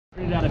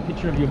Printed out a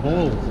picture of your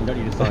balls and got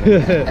you to sign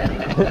it.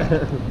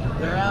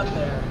 They're out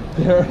there.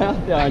 They're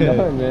out there, I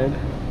know, man.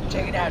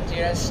 Check it out, dude.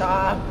 I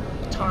saw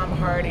Tom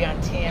Hardy on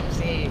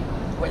TMZ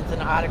with an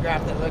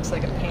autograph that looks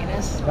like a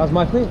penis. That was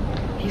my thing.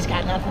 He's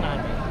got nothing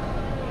on me.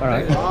 All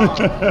right.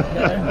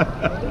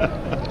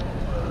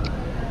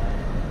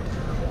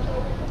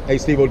 Hey,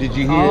 Steve-O, did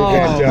you hear Oh,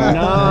 that?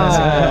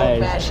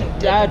 nice.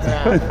 That's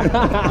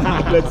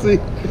Let's see.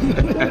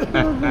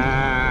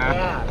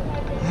 yeah.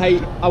 Hey,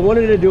 I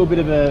wanted to do a bit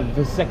of a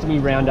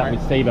vasectomy roundup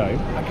with Steve-O.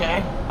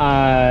 Okay.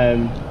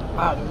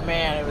 Oh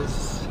man, it was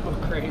so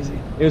crazy.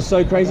 It was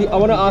so crazy. I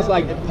want to ask,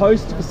 like,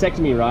 post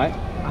vasectomy, right?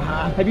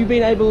 Have you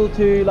been able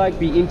to like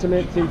be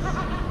intimate since?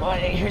 Well,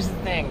 here's the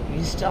thing.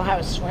 You still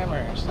have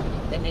swimmers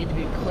that need to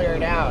be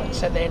cleared out.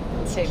 So they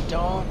say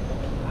don't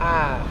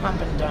hump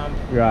and dump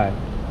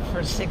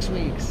for 6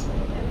 weeks.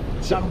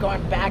 So I'm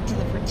going back to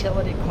the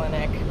fertility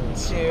clinic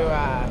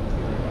to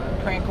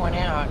crank one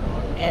out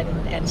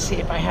and see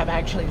if I have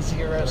actually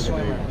 0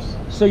 swimmers.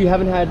 So you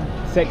haven't had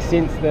sex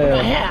since the?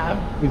 I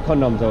have. With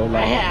condoms or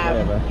like I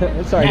have.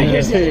 whatever. Sorry, now,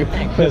 here's too the other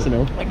thing.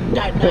 personal. Like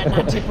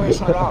not too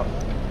personal at all.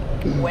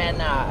 When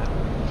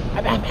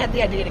I've had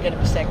the idea to get a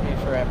vasectomy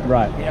forever.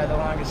 Right. You know, the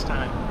longest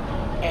time,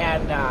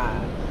 and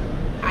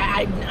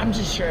I'm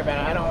just sure about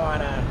it. I don't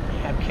want to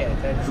have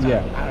kids.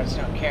 I just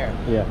don't care.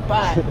 Yeah.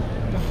 But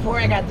before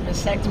I got the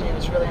vasectomy, it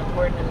was really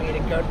important to me to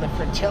go to the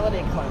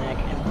fertility clinic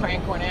and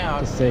crank one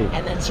out. To see.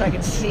 And then so I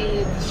could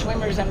see the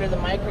swimmers under the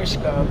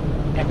microscope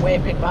and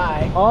wave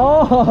goodbye.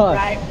 Oh.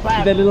 Right.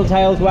 But their little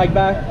tails wag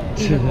back.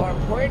 even more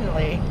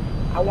importantly,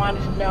 I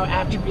wanted to know,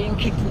 after being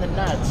kicked in the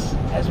nuts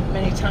as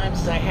many times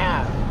as I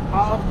have,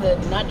 all of the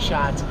nut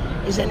shots,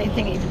 is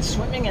anything even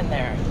swimming in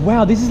there?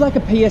 Wow, this is like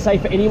a PSA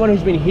for anyone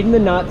who's been hit in the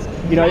nuts.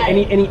 You know,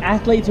 any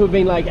athletes who have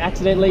been like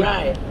accidentally,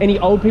 any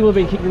old people who've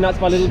been kicked in the nuts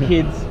by little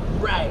kids.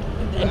 Right.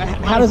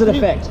 How does it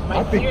affect?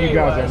 I think you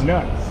guys are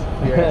nuts.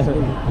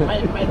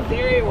 My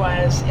theory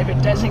was, if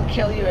it doesn't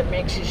kill you, it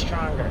makes you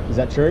stronger. Is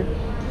that true?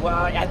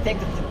 Well, I think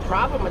that the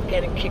problem with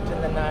getting kicked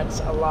in the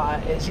nuts a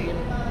lot is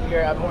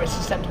you're more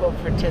susceptible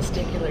for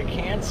testicular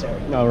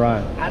cancer. Oh,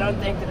 right. I don't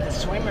think that the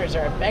swimmers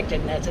are affected,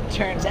 and as it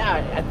turns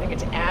out, I think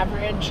it's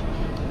average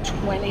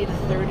 20 to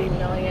 30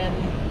 million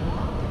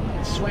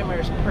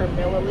swimmers per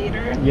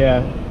milliliter.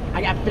 Yeah.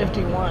 I got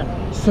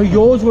 51. So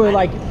yours were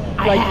like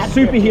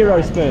superhero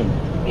 51. sperm.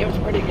 It was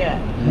pretty good.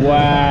 Wow.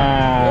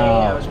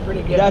 Yeah, it was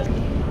pretty good.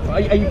 Are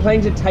you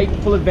planning to take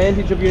full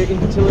advantage of your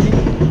infertility?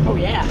 Oh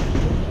yeah.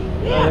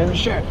 Yeah, for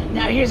sure.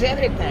 Now here's the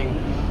other thing.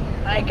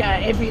 Like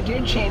if you do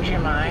change your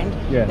mind,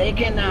 they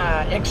can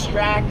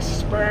extract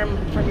sperm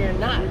from your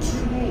nuts.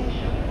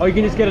 Oh, you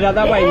can just get it out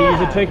that way and you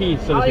use a turkey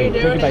sort of thing. All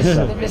you're doing is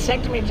the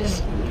vasectomy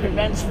just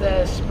prevents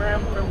the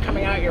sperm from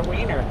coming out your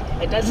wiener.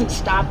 It doesn't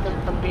stop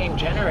them from being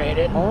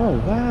generated. Oh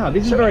wow,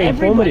 this is very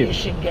informative. Everybody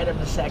should get a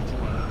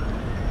vasectomy.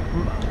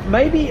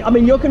 Maybe, I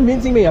mean, you're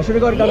convincing me. I should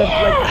have got it done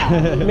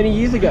like many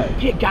years ago.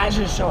 Yeah, guys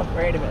are so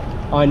afraid of it.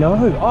 I know.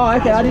 Oh,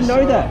 okay, I didn't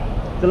know that.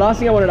 The last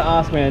thing I wanted to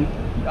ask, man,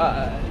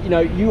 you know,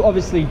 you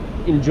obviously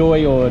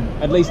enjoy or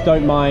at least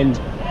don't mind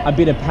a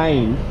bit of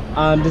pain.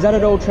 Does that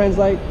at all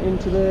translate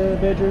into the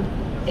bedroom?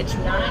 It's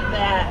not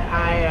that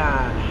I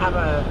have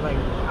a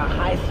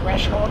high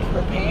threshold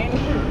for pain.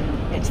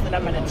 It's that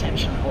I'm an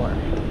attention whore.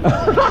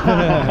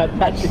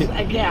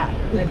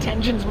 The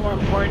attention's more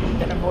important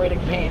than avoiding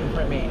pain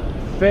for me.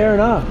 Fair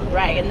enough.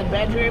 Right, in the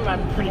bedroom,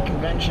 I'm pretty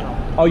conventional.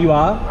 Oh, you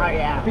are? Oh,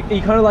 yeah. Are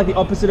you kind of like the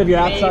opposite of your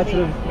outside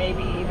sort of...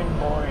 Maybe even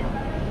boring.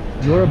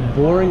 You're a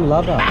boring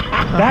lover.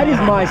 That is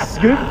my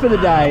scoop for the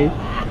day.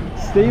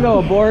 Steve-O,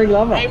 a boring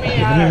lover. I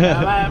mean, I don't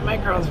know. My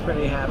girl's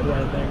pretty happy,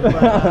 I think.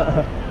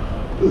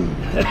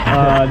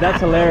 But,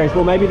 that's hilarious.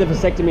 Well, maybe the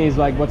vasectomy is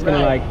like what's going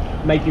to like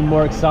make you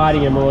more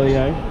exciting and more, you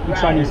know,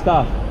 try new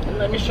stuff. And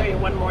let me show you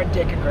one more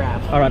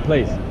dickograph. All right,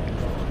 please.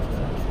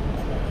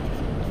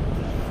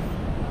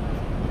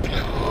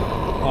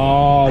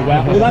 Oh,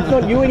 wow. Well, that's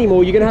not you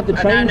anymore. You're going to have to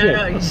change it.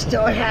 No, you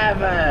still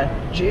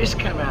have juice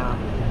come out.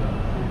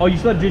 Oh, you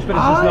still have juice, but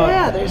it's just not... Oh,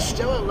 yeah, there's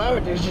still a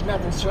load. There's just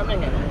nothing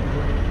swimming in it.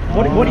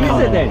 What is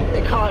it then?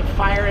 They call it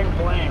firing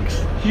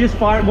blanks. You just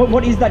fire...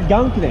 What is that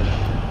gunk then?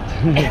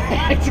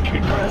 That's a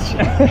good question.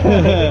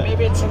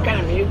 Maybe it's some kind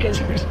of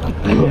mucus or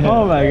something.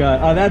 Oh my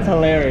god. Oh, that's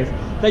hilarious.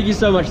 Thank you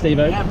so much,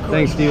 Steve-O. Yeah, of course.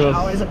 Thanks, Steve-O.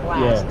 Always a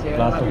blast, dude. Yeah,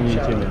 blast talking to you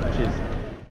too, man. Cheers.